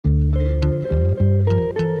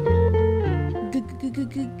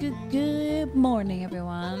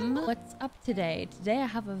what's up today? Today I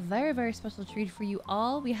have a very special treat for you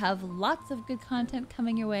all. We have lots of good content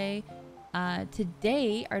coming your way.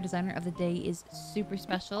 Today our designer of the day is super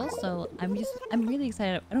special, so I'm really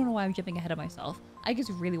excited. I don't know why I'm jumping ahead of myself. I just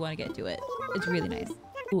really want to get to it. It's really nice.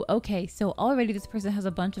 Ooh, okay, so already this person has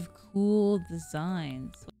a bunch of cool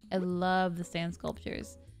designs. I love the sand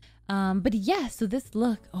sculptures. But yeah, so this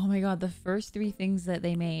look, oh my god, the first three things that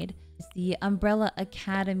they made is the Umbrella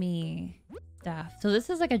Academy stuff. So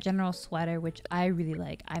this is like a general sweater, which I really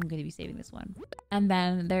like. I'm going to be saving this one. And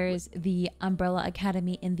then there's the Umbrella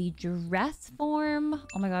Academy in the dress form.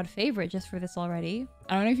 Oh my god, favorite just for this already.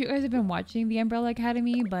 I don't know if you guys have been watching the Umbrella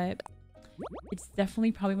Academy, but it's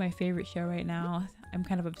definitely probably my favorite show right now. I'm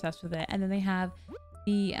kind of obsessed with it. And then they have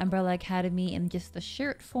the Umbrella Academy in just the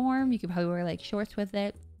shirt form. You could probably wear like shorts with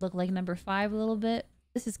it. Look like number 5 a little bit.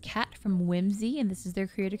 This is Kat from Whimsy, and this is their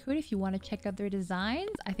creator code if you want to check out their designs.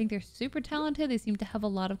 I think they're super talented. They seem to have a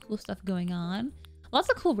lot of cool stuff going on. Lots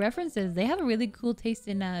of cool references. They have a really cool taste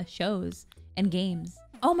in shows and games.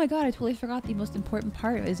 Oh my god, I totally forgot the most important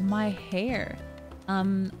part is my hair.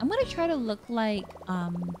 I'm gonna try to look like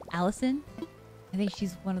Allison. I think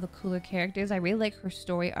she's one of the cooler characters. I really like her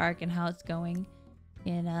story arc and how it's going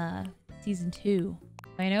in season 2.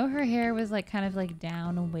 I know her hair was like kind of like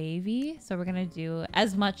down and wavy, so we're gonna do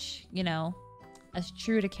as much, you know, as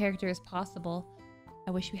true to character as possible.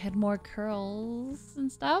 I wish we had more curls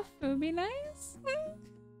and stuff. It would be nice.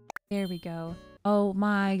 There we go. Oh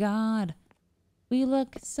my god. We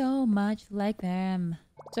look so much like them.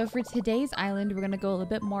 So for today's island, we're gonna go a little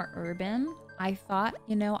bit more urban. I thought,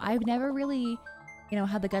 you know, I've never really, you know,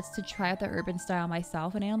 had the guts to try out the urban style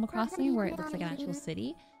myself in Animal Crossing where it looks like an actual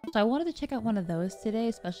city. So I wanted to check out one of those today,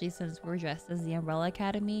 especially since we're dressed as the Umbrella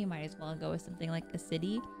Academy. Might as well go with something like a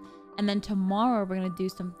city. And then tomorrow we're going to do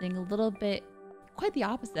something a little bit, quite the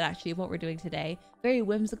opposite actually of what we're doing today. Very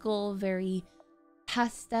whimsical, very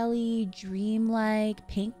pastel-y, dreamlike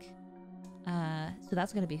pink. So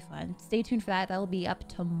that's going to be fun. Stay tuned for that. That'll be up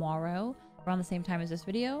tomorrow around the same time as this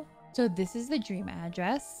video. So this is the dream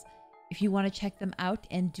address. If you want to check them out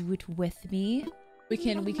and do it with me, we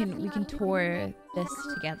can tour this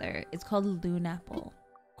together. It's called Loon Apple.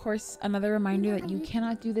 Of course, another reminder that you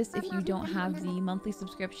cannot do this if you don't have the monthly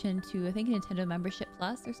subscription to, I think, Nintendo Membership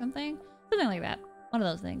Plus or something like that. One of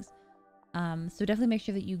those things. So definitely make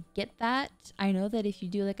sure that you get that. I know that if you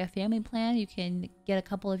do like a family plan, you can get a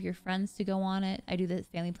couple of your friends to go on it. I do this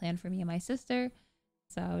family plan for me and my sister.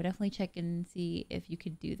 So definitely check and see if you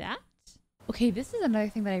could do that. Okay, this is another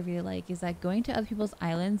thing that I really like, is that going to other people's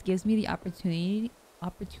islands gives me the opportunity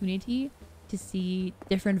to see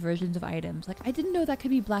different versions of items. Like, I didn't know that could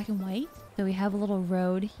be black and white. So we have a little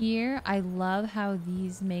road here. I love how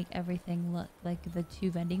these make everything look like the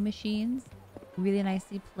 2 vending machines. Really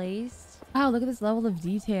nicely placed. Wow, look at this level of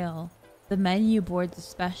detail. The menu boards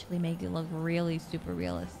especially make it look really super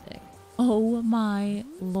realistic. Oh my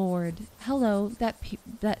lord. Hello, that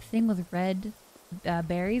thing with red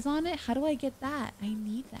berries on it. How do I get that? I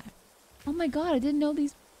need that. Oh my god, I didn't know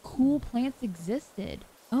these cool plants existed.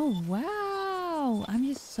 Oh wow, I'm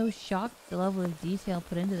just so shocked at the level of detail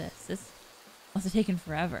put into this. This must have taken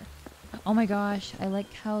forever. Oh my gosh, I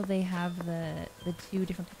like how they have the 2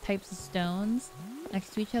 different types of stones next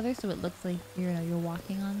to each other, so it looks like you're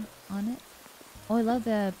walking on it. Oh, I love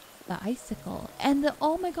the icicle and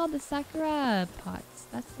oh my god, the sakura pots.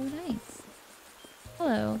 That's so nice.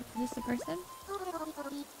 Hello, is this the person?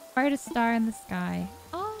 Brightest star in the sky.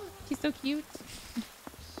 Oh, she's so cute.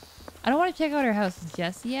 I don't want to check out her house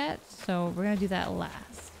just yet, so we're gonna do that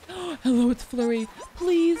last. Hello, it's Flurry.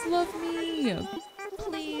 Please love me.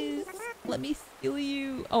 Please let me steal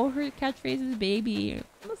you. Oh, her catchphrase is baby.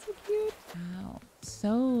 That's so cute. Wow,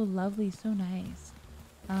 so lovely, so nice.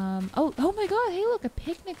 Oh my god, hey look, a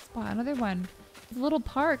picnic spot, another one. It's a little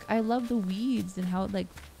park. I love the weeds and how it like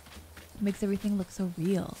makes everything look so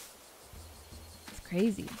real.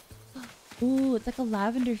 Crazy. Ooh, it's like a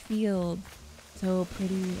lavender field. So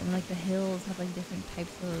pretty. And like the hills have like different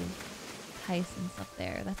types of hyacinths up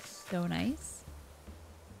there. That's so nice.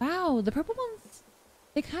 Wow, the purple ones,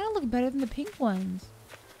 they kind of look better than the pink ones.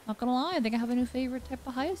 Not gonna lie, I think I have a new favorite type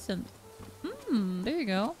of hyacinth. There you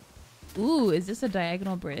go. Ooh, is this a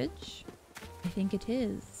diagonal bridge? I think it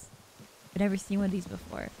is. I've never seen one of these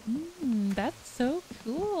before. That's so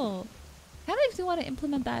cool. Kind of makes me want to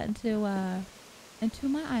implement that into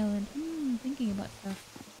my island. Thinking about stuff.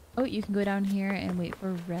 Oh, you can go down here and wait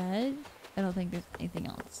for red. I don't think there's anything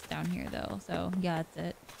else down here though. So yeah, that's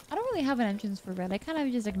it. I don't really have an entrance for red. I kind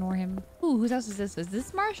of just ignore him. Ooh, whose house is this? Is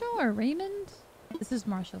this Marshall or Raymond? This is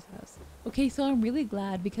Marshall's house. Okay, so I'm really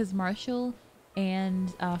glad because Marshall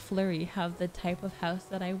and Flurry have the type of house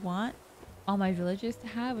that I want all my villagers to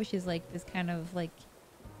have, which is like this kind of like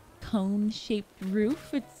cone-shaped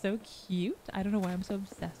roof. It's so cute. I don't know why I'm so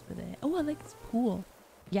obsessed with it. Oh, I like this pool.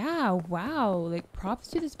 Yeah, wow. Like props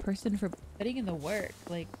to this person for putting in the work.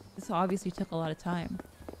 Like this obviously took a lot of time.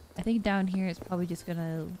 I think down here is probably just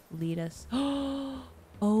gonna lead us.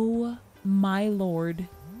 Oh my lord.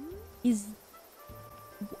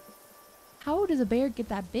 How does a bear get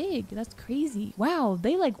that big? That's crazy. Wow,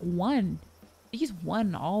 they like won. They just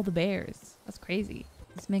won all the bears. That's crazy.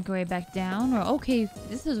 Let's make our way back down. Or okay,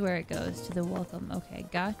 this is where it goes to the welcome. Okay,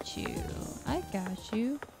 got you. I got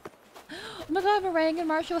you. Oh my god, Meringue and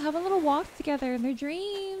Marshall have a little walk together in their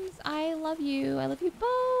dreams. I love you. I love you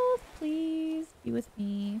both. Please be with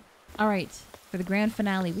me. All right, for the grand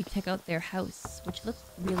finale, we check out their house, which looks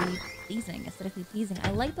really pleasing, aesthetically pleasing.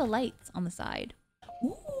 I like the lights on the side.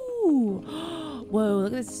 Ooh. Whoa,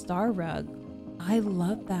 look at this star rug. I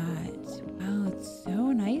love that. Wow, it's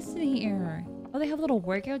so nice in here. Oh, they have a little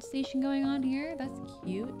workout station going on here. That's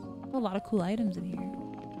cute. A lot of cool items in here.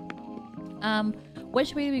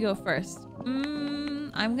 Which way do we go first?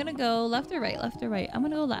 I'm gonna go left or right, left or right. I'm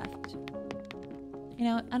gonna go left. You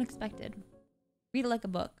know, unexpected. Read it like a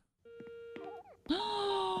book.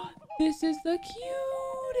 This is the cutest.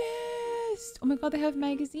 Oh my god, they have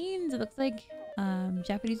magazines. It looks like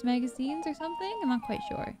Japanese magazines or something. I'm not quite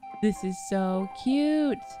sure. This is so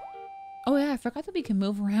cute. Oh yeah, I forgot that we can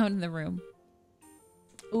move around in the room.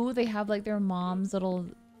 Ooh, they have like their mom's little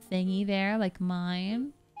thingy there, like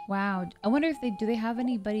mine. Wow. I wonder if do they have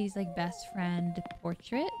anybody's like best friend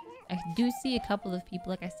portrait? I do see a couple of people.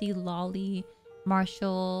 Like I see Lolly,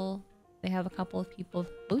 Marshall. They have a couple of people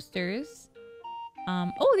posters.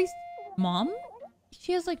 Oh, these mom?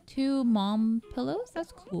 She has like 2 mom pillows.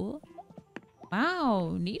 That's cool.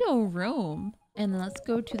 Wow, neato room. And let's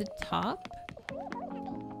go to the top.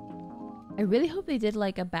 I really hope they did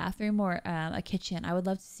like a bathroom or a kitchen. I would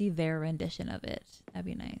love to see their rendition of it. That'd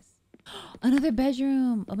be nice. Another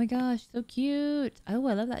bedroom. Oh my gosh, so cute. Oh,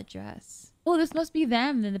 I love that dress. Oh, this must be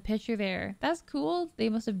them in the picture there. That's cool. They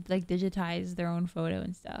must have like digitized their own photo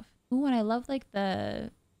and stuff. Ooh, and I love like the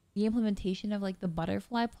implementation of like the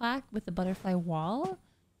butterfly plaque with the butterfly wall.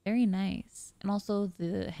 Very nice. And also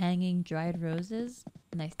the hanging dried roses.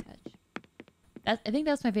 Nice touch. I think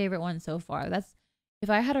that's my favorite one so far. If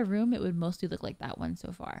I had a room, it would mostly look like that one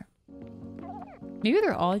so far. Maybe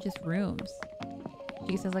they're all just rooms.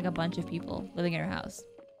 She just has like a bunch of people living in her house.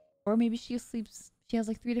 Or maybe she has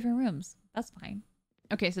like 3 different rooms. That's fine.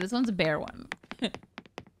 Okay, so this one's a bear one.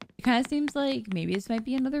 It kind of seems like maybe this might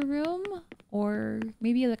be another room. Or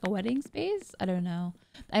maybe like a wedding space. I don't know.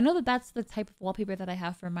 I know that that's the type of wallpaper that I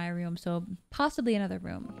have for my room. So possibly another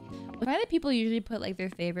room. I find that people usually put like their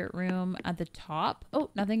favorite room at the top. Oh,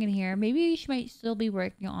 nothing in here. Maybe she might still be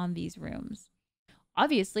working on these rooms.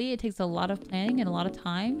 Obviously, it takes a lot of planning and a lot of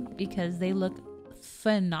time because they look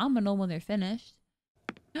phenomenal when they're finished.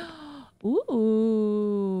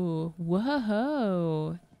 Ooh,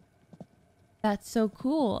 whoa. That's so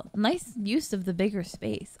cool. Nice use of the bigger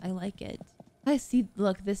space. I like it. I see,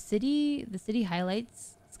 look, the city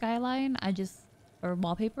highlights skyline. Or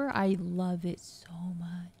wallpaper. I love it so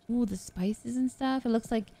much. Ooh, the spices and stuff. It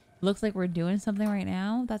looks like we're doing something right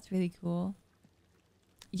now. That's really cool.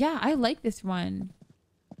 Yeah, I like this one.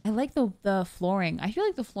 I like the flooring. I feel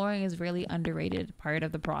like the flooring is really underrated part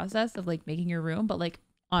of the process of like making your room, but like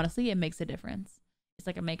honestly, it makes a difference. It's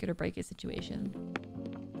like a make it or break it situation.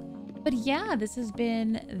 But yeah, this has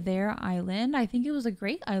been their island. I think it was a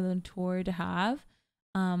great island tour to have.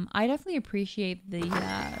 I definitely appreciate the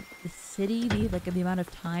city, the amount of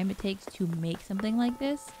time it takes to make something like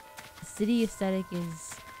this. The city aesthetic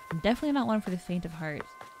is definitely not one for the faint of heart.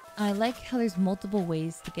 I like how there's multiple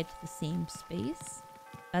ways to get to the same space.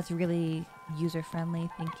 That's really user-friendly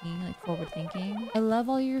thinking, like forward thinking. I love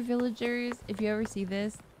all your villagers. If you ever see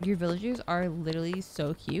this, your villagers are literally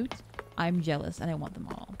so cute. I'm jealous and I want them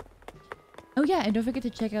all. Oh yeah, and don't forget to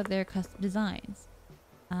check out their custom designs.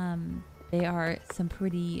 They are some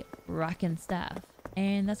pretty rockin' stuff.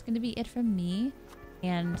 And that's going to be it from me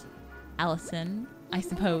and Allison, I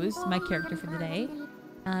suppose, my character for the day.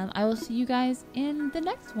 I will see you guys in the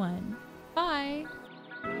next one. Bye!